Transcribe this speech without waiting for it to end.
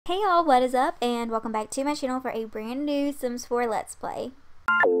Hey y'all, what is up, and welcome back to my channel for a brand new Sims 4 Let's Play.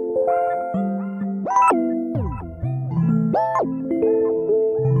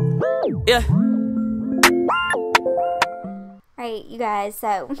 Yeah. Alright, you guys,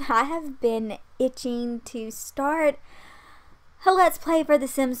 so I have been itching to start a Let's Play for The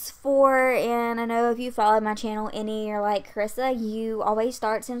Sims 4, and I know if you follow my channel any, you're like, Carissa, you always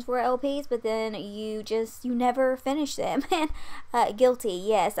start Sims 4 LPs, but then you never finish them. And guilty,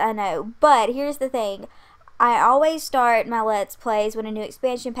 yes, I know. But here's the thing. I always start my Let's Plays when a new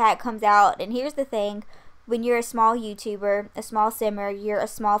expansion pack comes out, and here's the thing. When you're a small YouTuber, a small simmer, you're a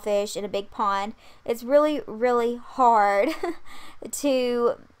small fish in a big pond, it's really, really hard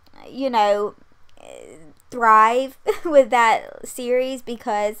to, you know, thrive with that series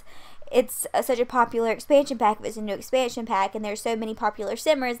because it's such a popular expansion pack. If it's a new expansion pack and there's so many popular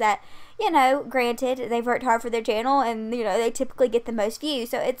simmers that, you know, granted, they've worked hard for their channel and, you know, they typically get the most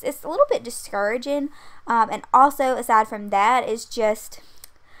views. So it's a little bit discouraging. And also, aside from that, is just,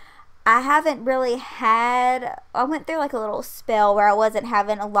 I haven't really had, I went through like a little spell where I wasn't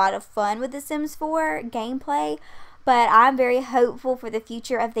having a lot of fun with The Sims 4 gameplay. But I'm very hopeful for the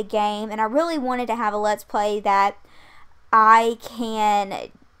future of the game, and I really wanted to have a Let's Play that I can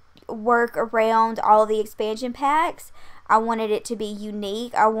work around all the expansion packs. I wanted it to be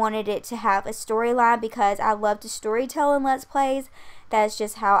unique. I wanted it to have a storyline because I love to storytell in Let's Plays. That's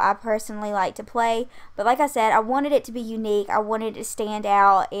just how I personally like to play. But like I said, I wanted it to be unique. I wanted it to stand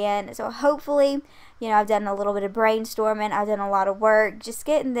out. And so hopefully, you know, I've done a little bit of brainstorming. I've done a lot of work just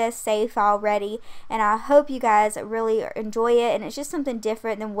getting this save file ready. And I hope you guys really enjoy it. And it's just something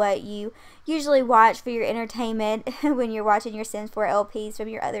different than what you usually watch for your entertainment when you're watching your Sims 4 LPs from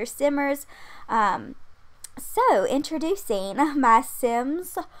your other simmers. So, introducing my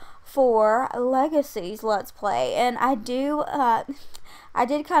Sims 4 Legacies Let's Play. And I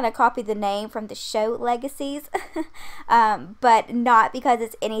did kind of copy the name from the show Legacies, but not because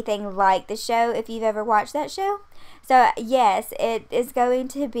it's anything like the show, if you've ever watched that show. So, yes, it is going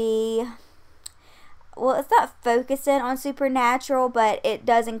to be, well, it's not focusing on supernatural, but it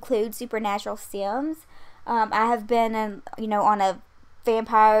does include supernatural Sims. I have been, you know, on a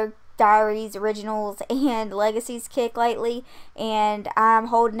Vampire Diaries, Originals, and Legacies kick lately, and I'm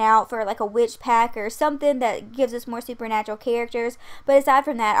holding out for like a witch pack or something that gives us more supernatural characters. But aside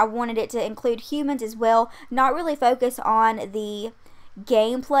from that, I wanted it to include humans as well, not really focus on the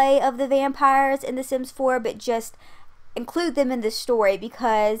gameplay of the vampires in The Sims 4, but just include them in the story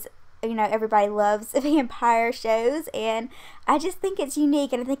because, you know, everybody loves vampire shows, and I just think it's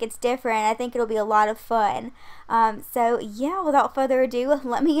unique and I think it's different. I think it'll be a lot of fun. So yeah, without further ado,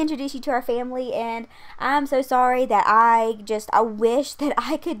 let me introduce you to our family. And I'm so sorry that I wish that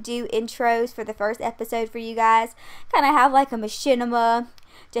I could do intros for the first episode for you guys. Kind of have like a machinima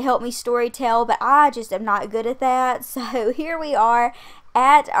to help me storytell, but I just am not good at that. So here we are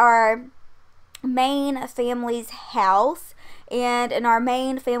at our main family's house. And in our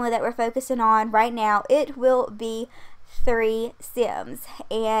main family that we're focusing on right now, it will be 3 Sims.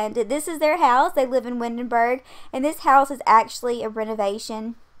 And this is their house. They live in Windenburg. And this house is actually a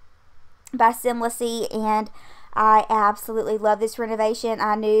renovation by Legacies, and I absolutely love this renovation.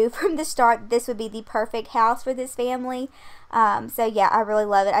 I knew from the start this would be the perfect house for this family. So yeah, I really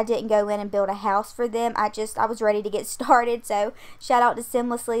love it. I didn't go in and build a house for them. I was ready to get started. So shout out to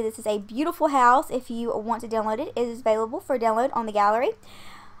Legacies. This is a beautiful house. If you want to download it, it is available for download on the gallery.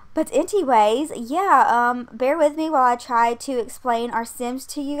 But anyways, yeah, bear with me while I try to explain our Sims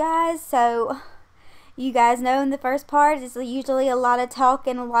to you guys. So you guys know in the first part, it's usually a lot of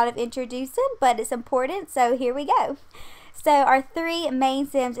talking, a lot of introducing, but it's important, so here we go. So our 3 main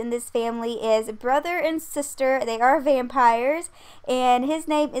Sims in this family is brother and sister. They are vampires, and his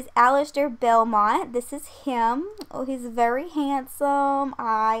name is Alistair Belmont. This is him. Oh, he's very handsome.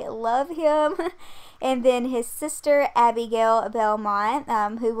 I love him. And then his sister, Abigail Belmont,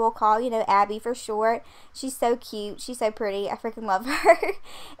 who we'll call, you know, Abby for short. She's so cute. She's so pretty. I freaking love her.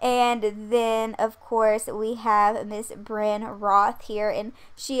 And then, of course, we have Miss Brynn Roth here, and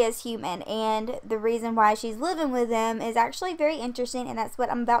she is human. And the reason why she's living with them is actually very interesting, and that's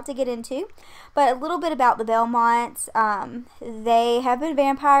what I'm about to get into. But a little bit about the Belmonts. They have been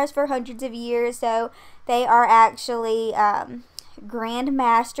vampires for hundreds of years, so they are actually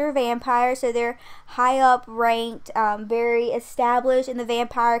Grandmaster vampires, so they're high up ranked, very established in the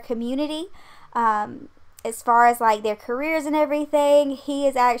vampire community. As far as like their careers and everything, he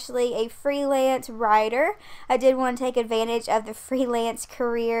is actually a freelance writer. I did want to take advantage of the freelance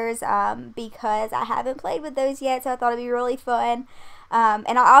careers because I haven't played with those yet, so I thought it'd be really fun.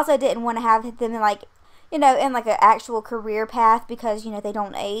 And I also didn't want to have them like you know, in like an actual career path because, you know, they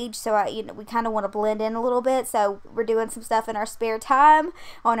don't age. So, you know, we kind of want to blend in a little bit. So we're doing some stuff in our spare time,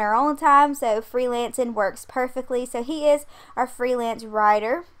 on our own time. So freelancing works perfectly. So he is our freelance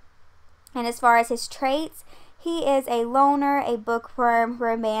writer. And as far as his traits, he is a loner, a bookworm,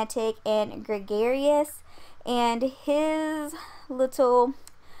 romantic, and gregarious. And his little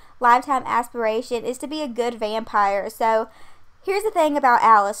lifetime aspiration is to be a good vampire. So here's the thing about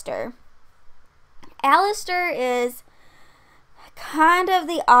Alistair. Alistair is kind of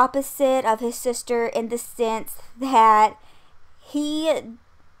the opposite of his sister in the sense that he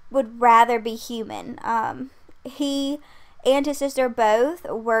would rather be human. He and his sister both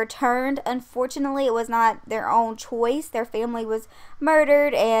were turned. Unfortunately, it was not their own choice. Their family was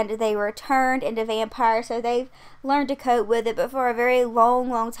murdered and they were turned into vampires, so they've learned to cope with it. But for a very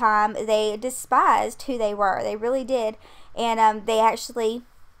long time, they despised who they were. They really did. And they actually,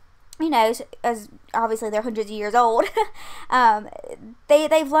 you know, as obviously they're hundreds of years old,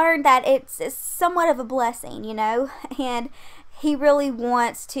 they've learned that it's somewhat of a blessing, you know, and he really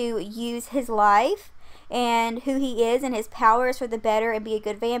wants to use his life and who he is and his powers for the better and be a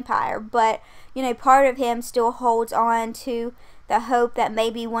good vampire. But, you know, part of him still holds on to the hope that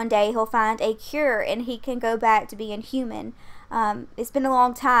maybe one day he'll find a cure and he can go back to being human. It's been a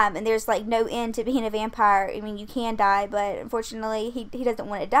long time and there's like no end to being a vampire. I mean, you can die, but unfortunately he doesn't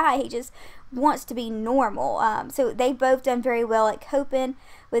want to die. He just wants to be normal. So they've both done very well at coping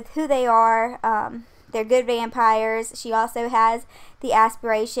with who they are. They're good vampires. She also has the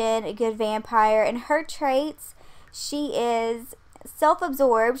aspiration, a good vampire. And her traits, she is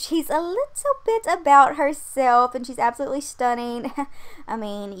self-absorbed. She's a little bit about herself, and she's absolutely stunning. I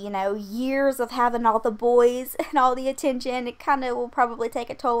mean, you know, years of having all the boys and all the attention, it kind of will probably take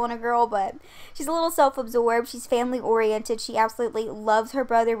a toll on a girl, but she's a little self-absorbed. She's family-oriented. She absolutely loves her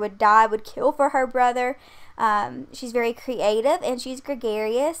brother, would die, would kill for her brother. She's very creative and she's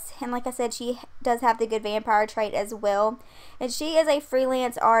gregarious, and like I said, she does have the good vampire trait as well. And she is a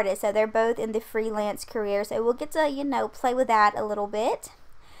freelance artist, so they're both in the freelance career, so we'll get to, you know, play with that a little bit.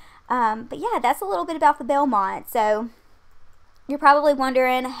 But yeah, that's a little bit about the Belmonts. So you're probably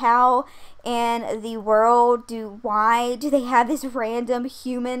wondering how in the world why do they have this random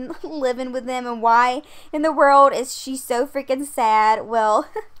human living with them, and why in the world is she so freaking sad? Well,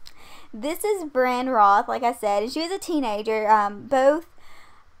 this is Brynn Roth, like I said, and she was a teenager. Both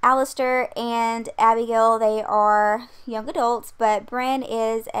Alistair and Abigail, they are young adults, but Brynn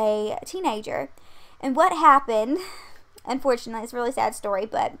is a teenager. And what happened, unfortunately, it's a really sad story,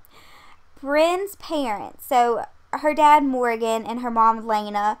 but Brynn's parents, so her dad Morgan and her mom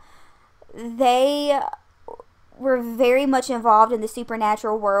Lena, they were very much involved in the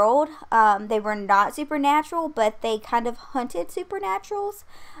supernatural world. They were not supernatural, but they kind of hunted supernaturals.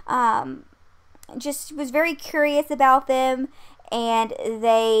 Just was very curious about them, and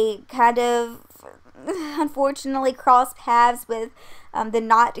they kind of unfortunately crossed paths with the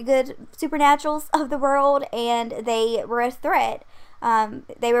not good supernaturals of the world, and they were a threat.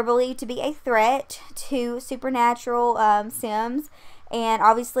 They were believed to be a threat to supernatural Sims, and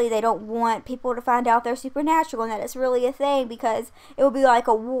obviously they don't want people to find out they're supernatural and that it's really a thing, because it would be like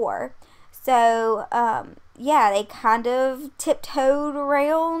a war. So yeah, they kind of tiptoed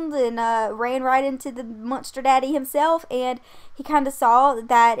around and ran right into the monster daddy himself, and he kind of saw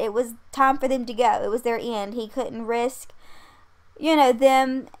that it was time for them to go. It was their end. He couldn't risk, you know,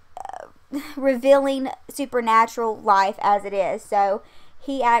 them revealing supernatural life as it is. So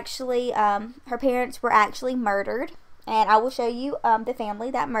he actually, her parents were actually murdered, and I will show you the family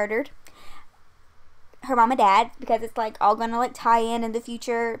that murdered her mom and dad, because it's like all gonna like tie in the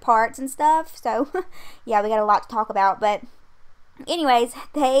future parts and stuff. So yeah, we got a lot to talk about. But anyways,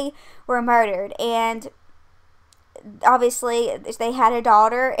 they were murdered, and obviously they had a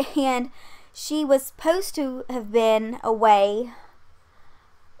daughter, and she was supposed to have been away,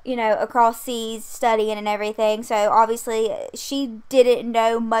 you know, across seas studying and everything. So obviously she didn't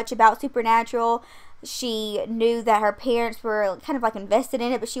know much about supernatural. She knew that her parents were kind of like invested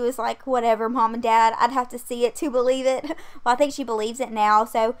in it, but she was like, whatever, mom and dad, I'd have to see it to believe it. Well, I think she believes it now.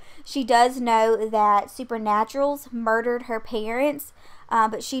 So she does know that supernaturals murdered her parents,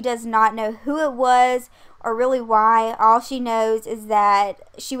 but she does not know who it was or really why. All she knows is that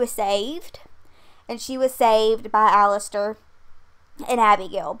she was saved, and she was saved by Alistair and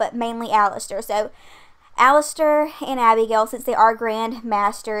Abigail, but mainly Alistair. So Alistair and Abigail, since they are Grand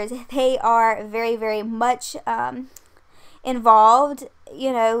Masters, they are very much involved,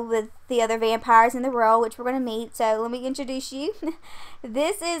 you know, with the other vampires in the world, which we're going to meet. So let me introduce you.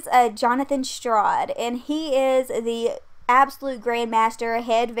 This is Jonathan Straude, and he is the absolute grandmaster,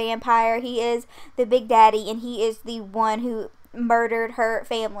 head vampire. He is the big daddy, and he is the one who murdered her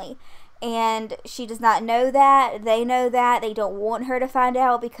family. And she does not know that. They know that. They don't want her to find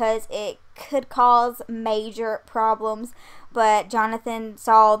out because it could cause major problems. But Jonathan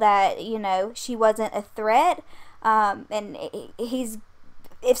saw that, you know, she wasn't a threat. And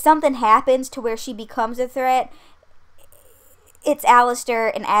if something happens to where she becomes a threat, it's Alistair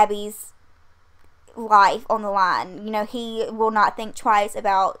and Abby's life on the line. You know, he will not think twice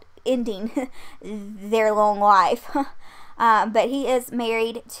about ending their long life. But he is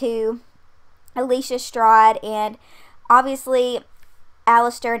married to Alicia Strahd, and obviously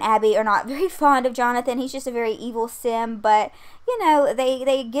Alistair and Abby are not very fond of Jonathan. He's just a very evil sim, but you know,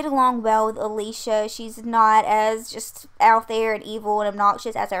 they get along well with Alicia. She's not as just out there and evil and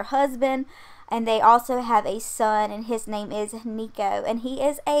obnoxious as her husband. And they also have a son, and his name is Nico, and he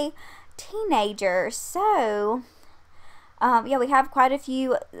is a teenager. So yeah, we have quite a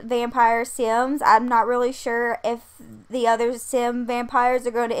few vampire sims. I'm not really sure if the other sim vampires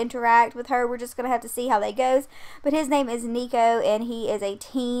are going to interact with her. We're just going to have to see how that goes. But his name is Nico, and he is a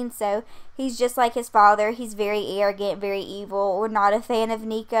teen, so he's just like his father. He's very arrogant, very evil. We're not a fan of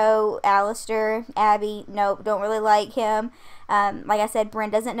Nico. Alistair, Abby, nope, don't really like him. Like I said,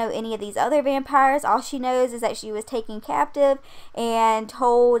 Brynn doesn't know any of these other vampires. All she knows is that she was taken captive and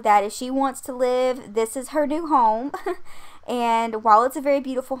told that if she wants to live, this is her new home. And while it's a very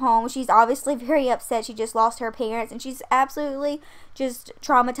beautiful home, she's obviously very upset. She just lost her parents, and she's absolutely just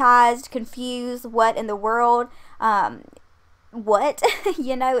traumatized, confused. What in the world? What?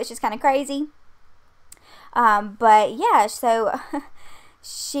 You know, it's just kind of crazy. But yeah, so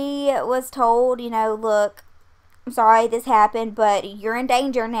she was told, you know, look, I'm sorry this happened, but you're in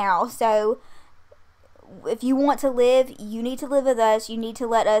danger now. So if you want to live, you need to live with us. You need to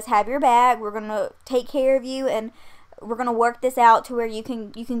let us have your bag. We're going to take care of you, and we're going to work this out to where you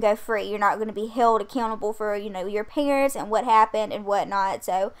can go free. You're not going to be held accountable for, you know, your parents and what happened and whatnot.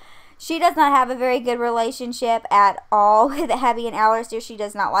 So she does not have a very good relationship at all with Abby and Alistair. She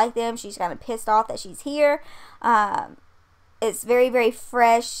does not like them. She's kind of pissed off that she's here. It's very, very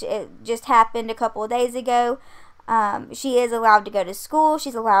fresh. It just happened a couple of days ago. She is allowed to go to school.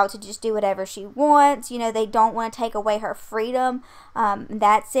 She's allowed to just do whatever she wants. You know, they don't want to take away her freedom in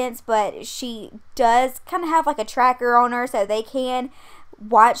that sense, but she does kind of have like a tracker on her, so they can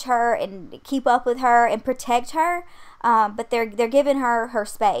watch her and keep up with her and protect her. But they're giving her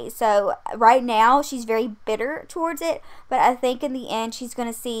space. So right now she's very bitter towards it, but I think in the end she's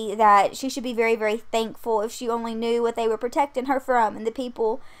going to see that she should be very, very thankful if she only knew what they were protecting her from, and the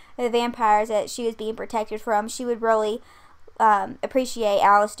people, the vampires that she was being protected from. She would really appreciate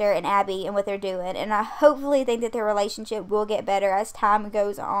Alistair and Abby and what they're doing, and I hopefully think that their relationship will get better as time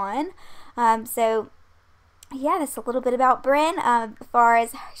goes on. So yeah, that's a little bit about Brynn as far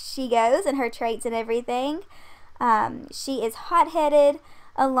as she goes and her traits and everything. She is hot-headed,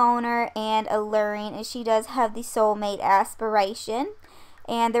 a loner, and alluring, and she does have the soulmate aspiration.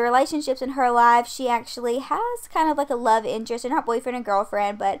 And the relationships in her life, she actually has kind of like a love interest, and not boyfriend and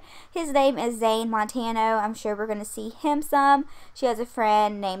girlfriend, but his name is Zane Montano. I'm sure we're going to see him some. She has a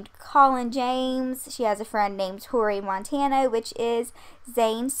friend named Colin James. She has a friend named Tori Montano, which is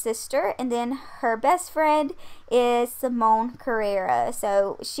Zane's sister. And then her best friend is Simone Carrera.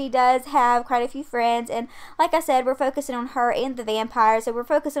 So she does have quite a few friends. And like I said, we're focusing on her and the vampires. So we're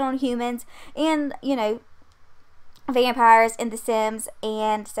focusing on humans and, you know, vampires and the Sims.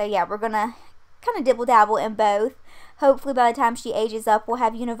 And so yeah, we're gonna kind of dibble dabble in both. Hopefully by the time she ages up, we'll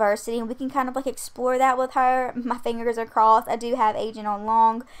have university and we can kind of like explore that with her. My fingers are crossed. I do have Agent on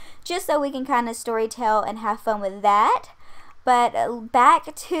Long, just so we can kind of storytell and have fun with that. But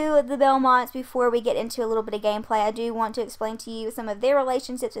back to the Belmonts. Before we get into a little bit of gameplay, I do want to explain to you some of their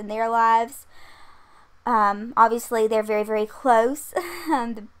relationships in their lives. Obviously they're very, very close,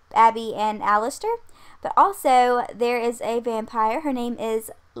 Abby and Alistair. But also, there is a vampire. Her name is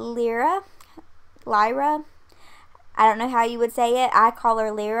Lyra. I don't know how you would say it. I call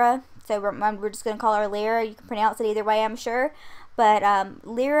her Lyra. So we're just going to call her Lyra. You can pronounce it either way, I'm sure. But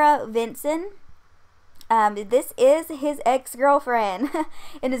Lyra Vincent, this is his ex-girlfriend.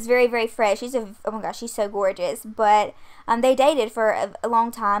 And it's very, very fresh. Oh my gosh, she's so gorgeous. But they dated for a long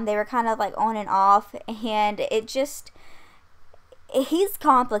time. They were kind of like on and off. And it just... he's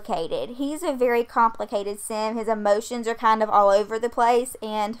complicated. He's a very complicated sim. His emotions are kind of all over the place,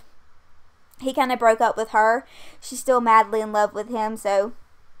 and he kind of broke up with her. She's still madly in love with him, so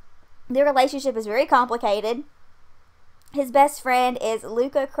their relationship is very complicated. His best friend is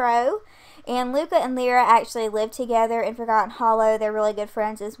Luca Crow, and Luca and Lyra actually live together in Forgotten Hollow. They're really good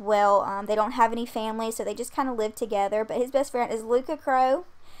friends as well. They don't have any family, so they just kind of live together. But his best friend is Luca Crow.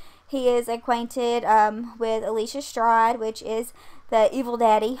 He is acquainted with Alicia Stride, which is the evil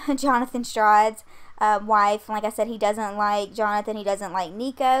daddy, Jonathan Stride's wife. Like I said, he doesn't like Jonathan. He doesn't like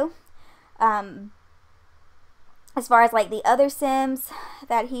Nico. As far as like the other Sims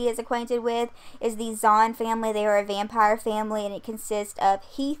that he is acquainted with is the Zahn family. They are a vampire family, and it consists of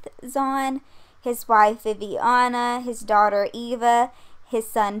Heath Zahn, his wife Viviana, his daughter Eva,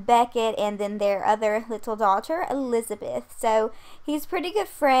 his son Beckett, and then their other little daughter Elizabeth. So he's pretty good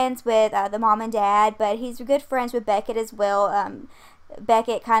friends with the mom and dad, but he's good friends with Beckett as well.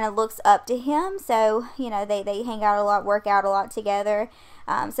 Beckett kind of looks up to him, so you know they hang out a lot, work out a lot together.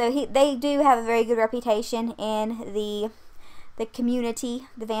 So they do have a very good reputation in the community,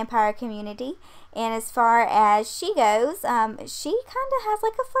 the vampire community. And as far as she goes, she kind of has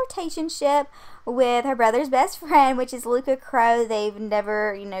like a flirtationship with her brother's best friend, which is Luca Crow. They've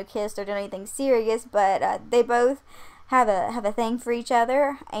never, you know, kissed or done anything serious, but they both have a thing for each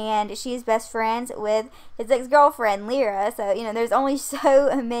other, and she's best friends with his ex-girlfriend Lyra. So you know, there's only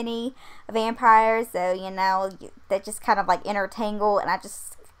so many vampires, so you know that just kind of like intertangle, and I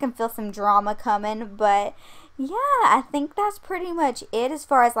just can feel some drama coming. But yeah, I think that's pretty much it as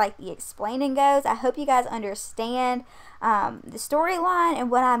far as like the explaining goes. I hope you guys understand the storyline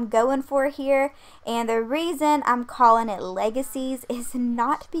and what I'm going for here. And the reason I'm calling it Legacies is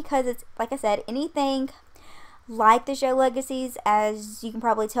not because it's, like I said, anything like the show Legacies, as you can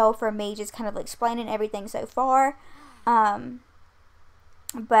probably tell from me just kind of explaining everything so far,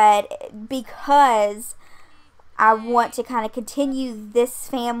 but because I want to kind of continue this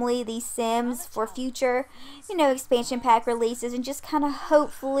family, these Sims, for future, you know, expansion pack releases, and just kind of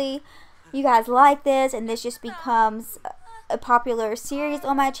hopefully you guys like this and this just becomes a popular series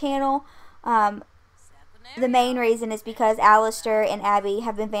on my channel. The main reason is because Alistair and Abby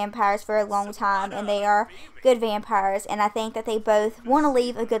have been vampires for a long time, and they are good vampires, and I think that they both want to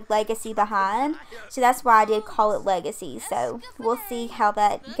leave a good legacy behind, so that's why I did call it Legacy. So we'll see how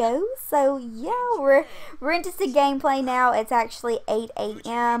that goes. So yeah, we're into the gameplay now. It's actually 8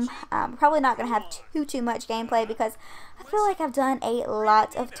 a.m. Probably not going to have too much gameplay because I feel like I've done a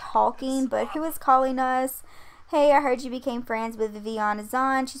lot of talking. But who is calling us? Hey, I heard you became friends with Viviana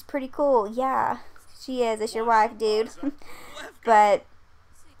Zahn. She's pretty cool. Yeah, she is. It's your wife, dude. But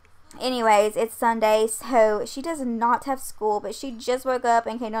anyways, it's Sunday, so she does not have school, but she just woke up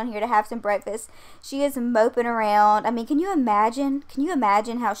and came down here to have some breakfast. She is moping around. I mean, can you imagine? Can you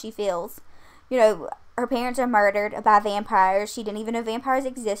imagine how she feels? You know, her parents are murdered by vampires. She didn't even know vampires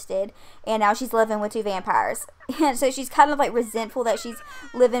existed, and now she's living with two vampires. And so she's kind of like resentful that she's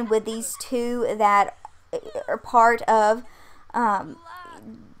living with these two that are part of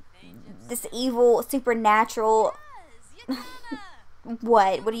this evil supernatural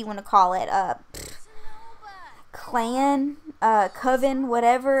what do you want to call it, clan, coven,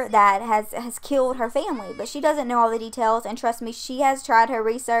 whatever, that has killed her family. But she doesn't know all the details, and trust me, she has tried her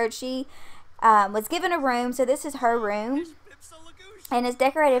research. She was given a room, so this is her room, and it's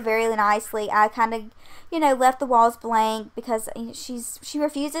decorated very nicely. I kind of, you know, left the walls blank because she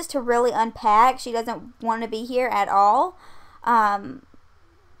refuses to really unpack. She doesn't want to be here at all.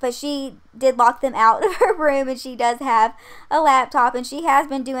 But she did lock them out of her room, and she does have a laptop, and she has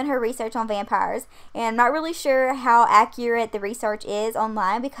been doing her research on vampires. And I'm not really sure how accurate the research is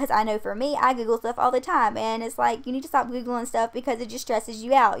online, because I know for me, I Google stuff all the time, and it's like, you need to stop Googling stuff because it just stresses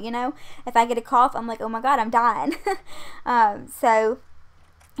you out, you know? If I get a cough, I'm like, oh my god, I'm dying. So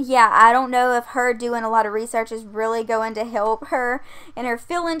yeah, I don't know if her doing a lot of research is really going to help her and her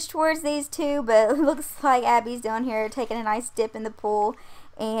feelings towards these two, but it looks like Abby's down here taking a nice dip in the pool.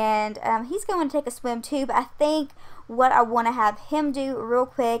 And he's going to take a swim too, but I think what I want to have him do real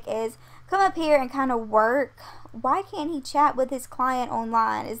quick is come up here and kind of work. Why can't he chat with his client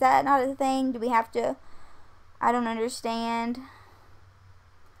online? Is that not a thing? Do we have to? I don't understand.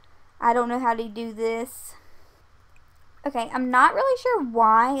 I don't know how to do this. Okay, I'm not really sure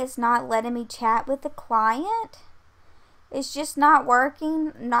why it's not letting me chat with the client. It's just not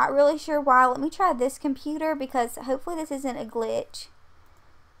working. Not really sure why. Let me try this computer, because hopefully this isn't a glitch.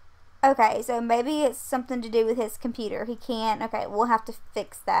 Okay, so maybe it's something to do with his computer. He can't. Okay, we'll have to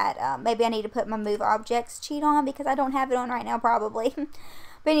fix that. Maybe I need to put my move objects cheat on, because I don't have it on right now, probably.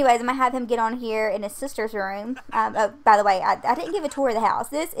 But anyways, I'm going to have him get on here in his sister's room. Oh, by the way, I didn't give a tour of the house.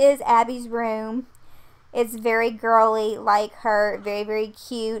 This is Abby's room. It's very girly like her. Very, very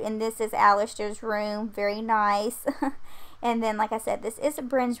cute. And this is Alistair's room. Very nice. And then, like I said, this is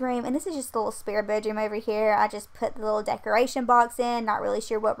Brynn's room, and this is just a little spare bedroom over here. I just put the little decoration box in. Not really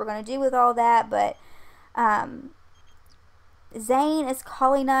sure what we're going to do with all that, but Zane is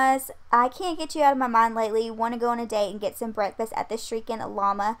calling us. I can't get you out of my mind lately. Want to go on a date and get some breakfast at the Shrieking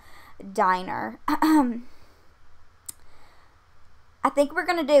Llama Diner. I think we're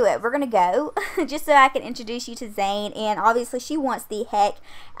going to do it. We're going to go just so I can introduce you to Zane. And obviously she wants the heck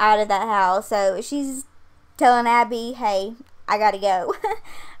out of that house. So she's telling Abby, hey, I got to go.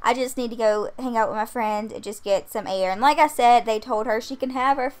 I just need to go hang out with my friend and just get some air. And like I said, they told her she can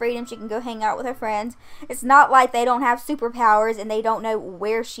have her freedom. She can go hang out with her friends. It's not like they don't have superpowers and they don't know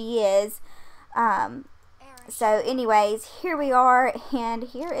where she is. So anyways, here we are. And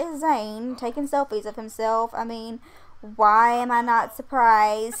here is Zane taking selfies of himself. I mean, why am I not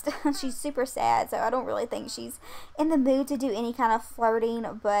surprised? She's super sad, so I don't really think she's in the mood to do any kind of flirting,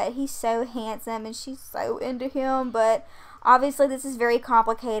 but he's so handsome and she's so into him. But obviously this is very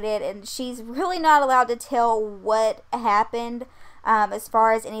complicated and she's really not allowed to tell what happened as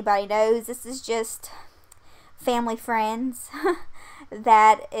far as anybody knows. This is just family friends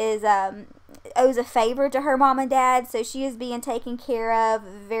that is owes a favor to her mom and dad, so she is being taken care of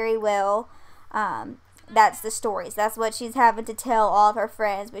very well. That's the stories. That's what she's having to tell all of her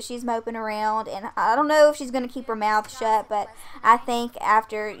friends. But she's moping around, and I don't know if she's going to keep her mouth shut, but I think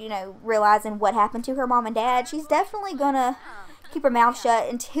after, you know, realizing what happened to her mom and dad, she's definitely going to keep her mouth shut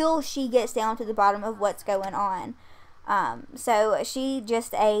until she gets down to the bottom of what's going on. So she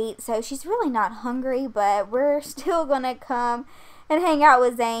just ate, so she's really not hungry, but we're still going to come and hang out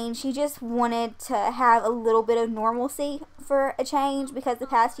with Zane. She just wanted to have a little bit of normalcy for a change because the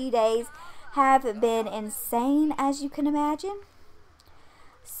past few days have been insane, as you can imagine.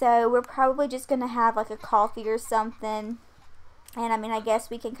 So we're probably just gonna have like a coffee or something, and I mean, I guess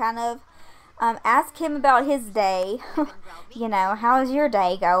we can kind of ask him about his day. You know, how's your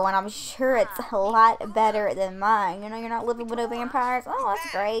day going? I'm sure it's a lot better than mine. You know, you're not living with no vampires. Oh,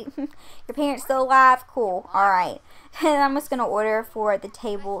 that's great. Your parents still alive? Cool. Alright. And I'm just gonna order for the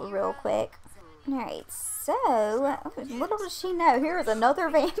table real quick. Alright, so, little does she know, here is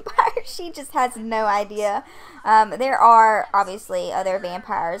another vampire. She just has no idea. There are, obviously, other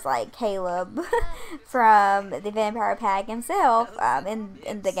vampires like Caleb from the Vampire Pack himself in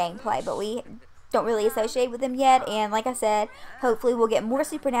the gameplay, but we don't really associate with them yet. And like I said, hopefully we'll get more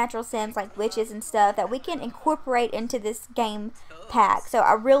supernatural sims like witches and stuff that we can incorporate into this game pack. So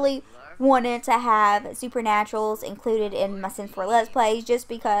I really wanted to have supernaturals included in my Sims 4 Let's Plays just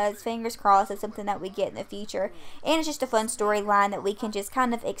because, fingers crossed, it's something that we get in the future. And it's just a fun storyline that we can just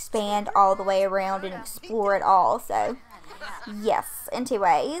kind of expand all the way around and explore it all. So, yes.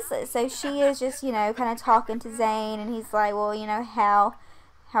 Anyways, so she is just, you know, kind of talking to Zane, and he's like, well, you know, how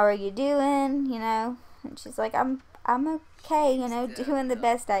are you doing, you know? And she's like, I'm okay, you know, doing the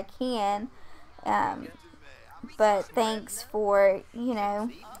best I can. But thanks for, you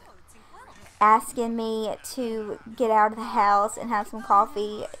know, asking me to get out of the house and have some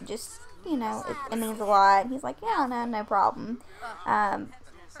coffee. Just, you know, it means a lot. He's like, yeah, no problem. But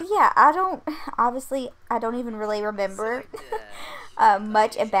yeah, I don't even really remember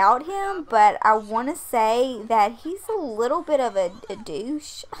much about him, but I want to say that he's a little bit of a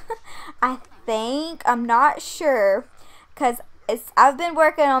douche. I think, I'm not sure, because I've been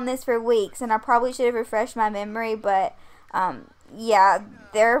working on this for weeks, and I probably should have refreshed my memory, but yeah,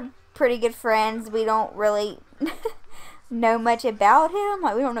 they're pretty good friends. We don't really know much about him.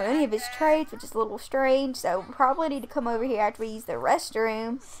 Like, we don't know any of his traits, which is a little strange. So we probably need to come over here after we use the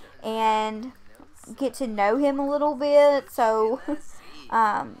restroom and get to know him a little bit. So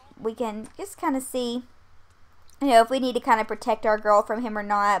we can just kind of see, you know, if we need to kind of protect our girl from him or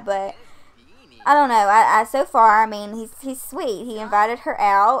not. But I don't know. So far, I mean, he's sweet. He invited her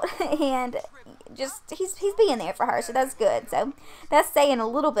out and just he's being there for her, so that's good. So that's saying a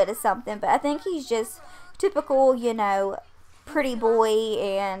little bit of something. But I think he's just typical, you know, pretty boy,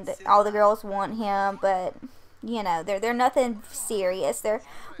 and all the girls want him. But you know, they're nothing serious. They're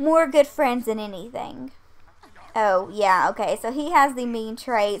more good friends than anything. Oh yeah, okay. So he has the mean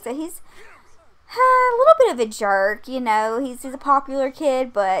trait. So he's a little bit of a jerk, you know. He's a popular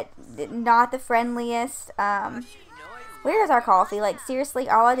kid, but not the friendliest. Where's our coffee? Like, seriously,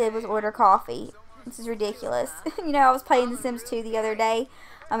 all I did was order coffee. This is ridiculous. You know, I was playing The Sims 2 the other day.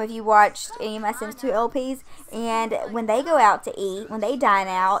 If you watched any of my Sims 2 LPs, and when they go out to eat, when they dine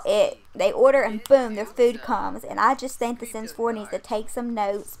out, they order and boom, their food comes. And I just think The Sims 4 needs to take some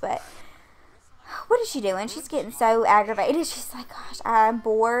notes, but what is she doing? She's getting so aggravated. She's like, gosh, I'm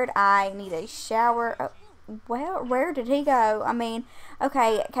bored. I need a shower. Oh, well, where did he go? I mean,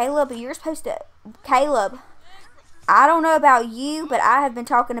 okay, Caleb, you're supposed to... Caleb, I don't know about you, but I have been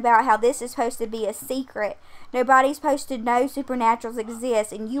talking about how this is supposed to be a secret. Nobody's supposed to know supernaturals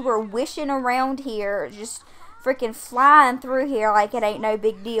exist, and you were wishing around here, just freaking flying through here like it ain't no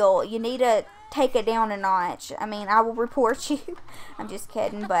big deal. You need to take it down a notch. I mean, I will report you. I'm just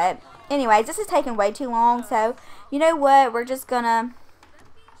kidding, but anyways, this is taking way too long, so you know what? We're just gonna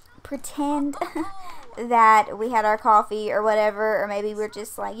pretend that we had our coffee or whatever, or maybe we're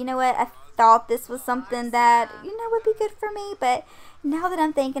just like, you know what? I thought this was something that, you know, would be good for me, but now that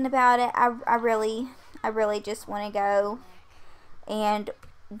I'm thinking about it, I really just want to go. And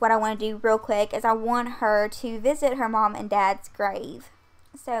what I want to do real quick is I want her to visit her mom and dad's grave.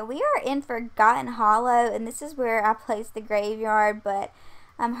 So we are in Forgotten Hollow, and this is where I placed the graveyard, but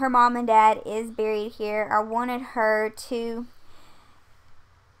her mom and dad is buried here. I wanted her to,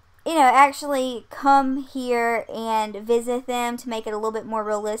 you know, actually come here and visit them to make it a little bit more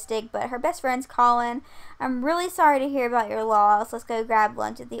realistic, but her best friend's calling. I'm really sorry to hear about your loss. Let's go grab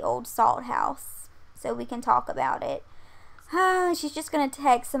lunch at the old salt house so we can talk about it. She's just going to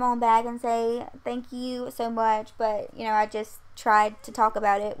text Simone back and say thank you so much, but, you know, I just tried to talk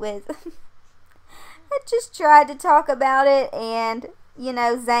about it with, and, you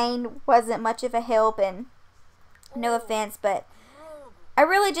know, Zane wasn't much of a help, and no offense, but I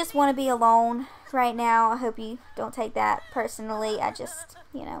really just want to be alone right now. I hope you don't take that personally. I just,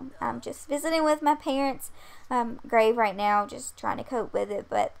 you know, I'm just visiting with my parents' grave right now, just trying to cope with it.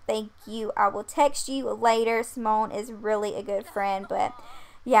 But thank you. I will text you later. Simone is really a good friend, but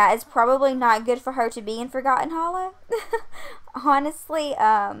yeah, it's probably not good for her to be in Forgotten Hollow. Honestly,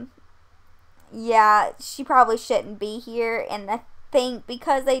 yeah, she probably shouldn't be here, and I think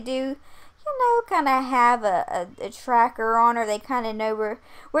because they do, you know, kind of have a tracker on her. They kind of know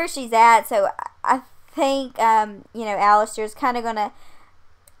where she's at. So I think, you know, Alistair's kind of going to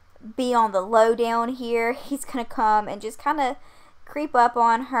be on the low down here. He's going to come and just kind of creep up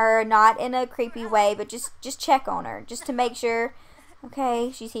on her, not in a creepy way, but just check on her, just to make sure,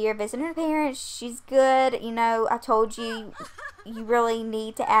 okay, she's here visiting her parents, she's good. You know, I told you, you really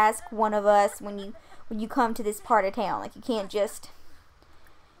need to ask one of us when you come to this part of town. Like, you can't just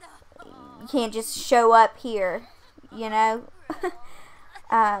show up here, you know.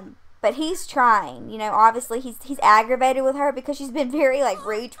 But he's trying, you know. Obviously he's aggravated with her because she's been very, like,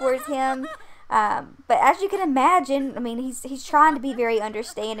 rude towards him, but as you can imagine, I mean, he's trying to be very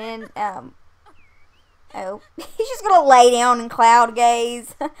understanding. Oh, he's just gonna lay down and cloud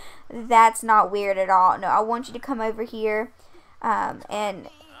gaze. That's not weird at all. No, I want you to come over here, and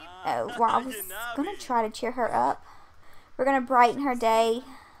well, I was gonna try to cheer her up. We're gonna brighten her day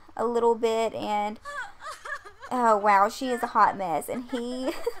a little bit, and oh wow, she is a hot mess, and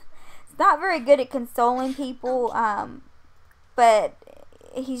he's not very good at consoling people, but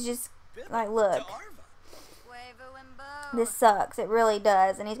he's just like, look, this sucks, it really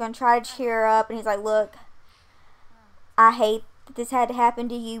does. And he's gonna try to cheer her up, and he's like, look, I hate that this had to happen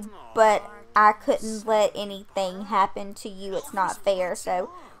to you, but I couldn't let anything happen to you. It's not fair, so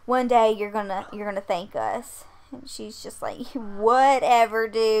one day you're gonna thank us. And she's just like, whatever,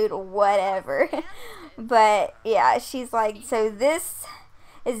 dude, whatever. But yeah, she's like, so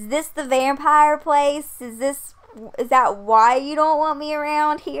is this the vampire place? Is that why you don't want me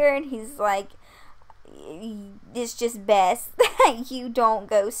around here? And he's like, it's just best that you don't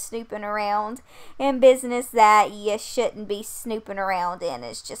go snooping around in business that you shouldn't be snooping around in.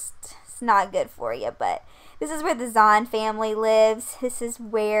 It's not good for you. But this is where the Zahn family lives. This is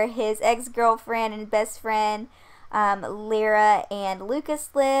where his ex-girlfriend and best friend, Lyra and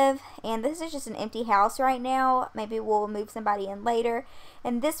Lucas, live. And this is just an empty house right now. Maybe we'll move somebody in later.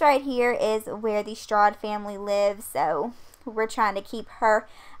 And this right here is where the Strahd family lives. So we're trying to keep her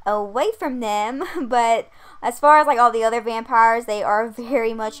away from them. But as far as like all the other vampires, they are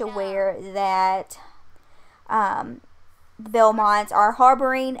very much aware that the Belmonts are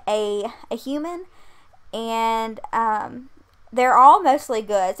harboring a human. And they're all mostly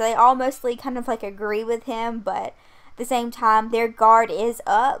good, so they all mostly kind of like agree with him, but at the same time their guard is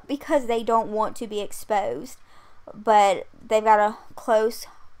up because they don't want to be exposed. But they've got a close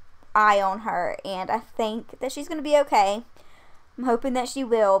eye on her, and I think that she's gonna be okay. I'm hoping that she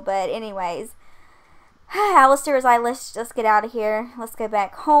will. But anyways, Alistair is like, let's get out of here, let's go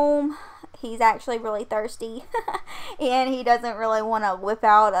back home. He's actually really thirsty and he doesn't really want to whip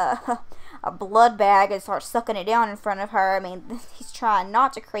out a blood bag and start sucking it down in front of her. I mean, he's trying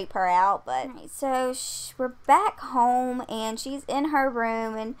not to creep her out. But so we're back home, and she's in her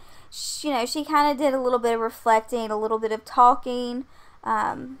room, and she, you know, she kind of did a little bit of reflecting, a little bit of talking,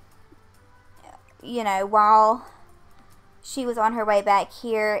 you know, while she was on her way back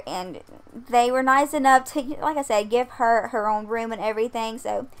here, and they were nice enough to, like I said, give her her own room and everything.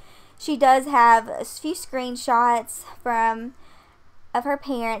 So she does have a few screenshots of her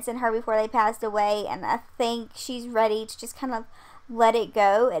parents and her before they passed away, and I think she's ready to just kind of let it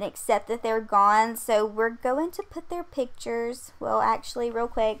go and accept that they're gone. So we're going to put their pictures, well, actually, real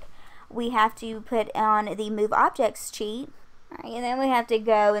quick, we have to put on the move objects sheet. Alright, and then we have to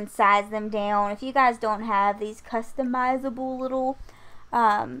go and size them down. If you guys don't have these customizable little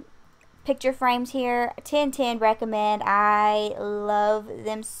picture frames here, 10/10 recommend. I love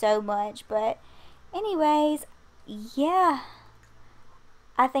them so much. But anyways, yeah,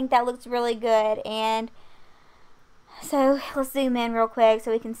 I think that looks really good. And so let's zoom in real quick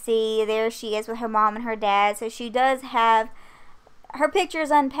so we can see there she is with her mom and her dad. So she does have her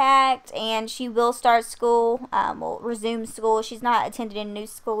pictures unpacked, and she will start school, will resume school. She's not attended a new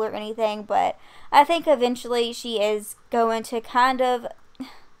school or anything, but I think eventually she is going to kind of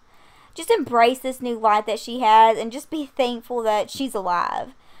just embrace this new life that she has and just be thankful that she's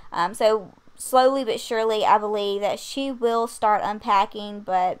alive. So slowly but surely, I believe that she will start unpacking.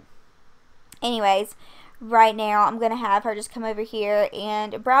 But anyways, right now I'm going to have her just come over here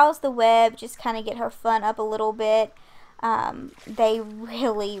and browse the web, just kind of get her fun up a little bit. They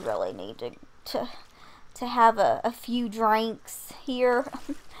really need to have a few drinks here,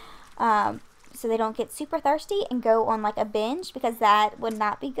 so they don't get super thirsty and go on like a binge, because that would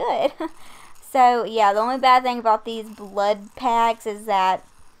not be good. So yeah, the only bad thing about these blood packs is that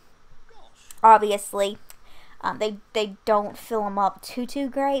obviously they don't fill them up too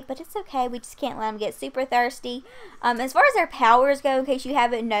great, but it's okay. We just can't let them get super thirsty. As far as their powers go, in case you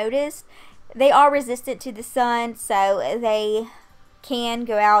haven't noticed, they are resistant to the sun, so they can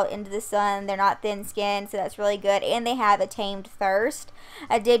go out into the sun. They're not thin-skinned, so that's really good. And they have a tamed thirst.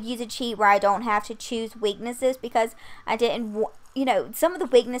 I did use a cheat where I don't have to choose weaknesses, because I didn't, you know, some of the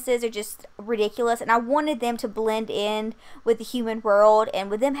weaknesses are just ridiculous, and I wanted them to blend in with the human world,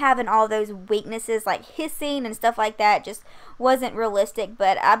 and with them having all those weaknesses like hissing and stuff like that just wasn't realistic.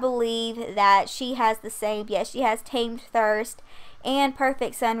 But I believe that she has the same. Yes, she has tamed thirst and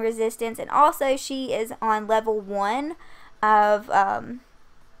perfect sun resistance, and also she is on level 1 of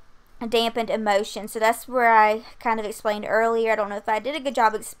dampened emotion. So that's where I kind of explained earlier. I don't know if I did a good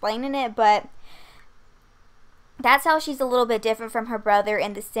job explaining it, but that's how she's a little bit different from her brother,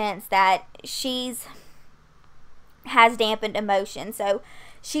 in the sense that has dampened emotion. So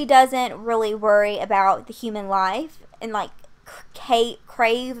she doesn't really worry about the human life and like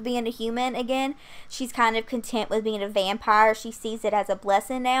crave being a human again. She's kind of content with being a vampire. She sees it as a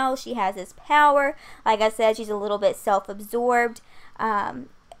blessing now. She has this power. Like I said, she's a little bit self-absorbed.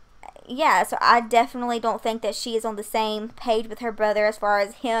 Yeah, so I definitely don't think that she is on the same page with her brother as far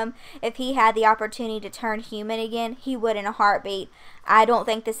as him. If he had the opportunity to turn human again, he would in a heartbeat. I don't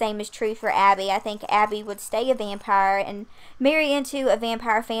think the same is true for Abby. I think Abby would stay a vampire and marry into a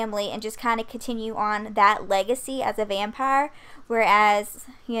vampire family and just kind of continue on that legacy as a vampire. Whereas,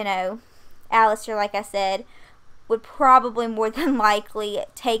 you know, Alistair, like I said, would probably more than likely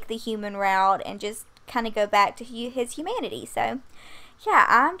take the human route and just kind of go back to his humanity. So yeah,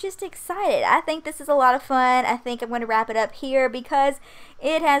 I'm just excited. I think this is a lot of fun. I think I'm going to wrap it up here, because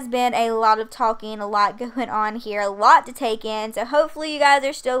it has been a lot of talking, a lot going on here, a lot to take in. So hopefully you guys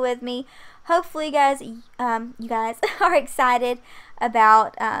are still with me. Hopefully you guys are excited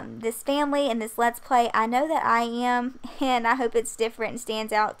about this family and this Let's Play. I know that I am, and I hope it's different and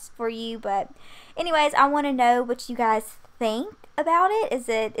stands out for you. But anyways, I want to know what you guys think about it. Is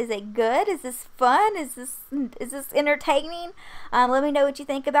it good? Is this fun? Is this entertaining? Let me know what you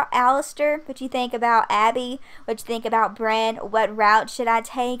think about Alistair, what you think about Abby, what you think about Brynn. What route should I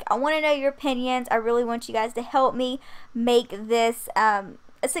take? I want to know your opinions. I really want you guys to help me make this a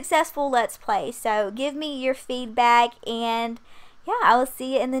successful Let's Play. So give me your feedback, and yeah, I will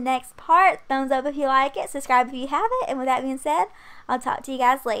see you in the next part. Thumbs up if you like it, subscribe if you haven't, and with that being said, I'll talk to you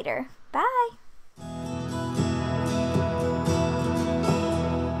guys later. Bye!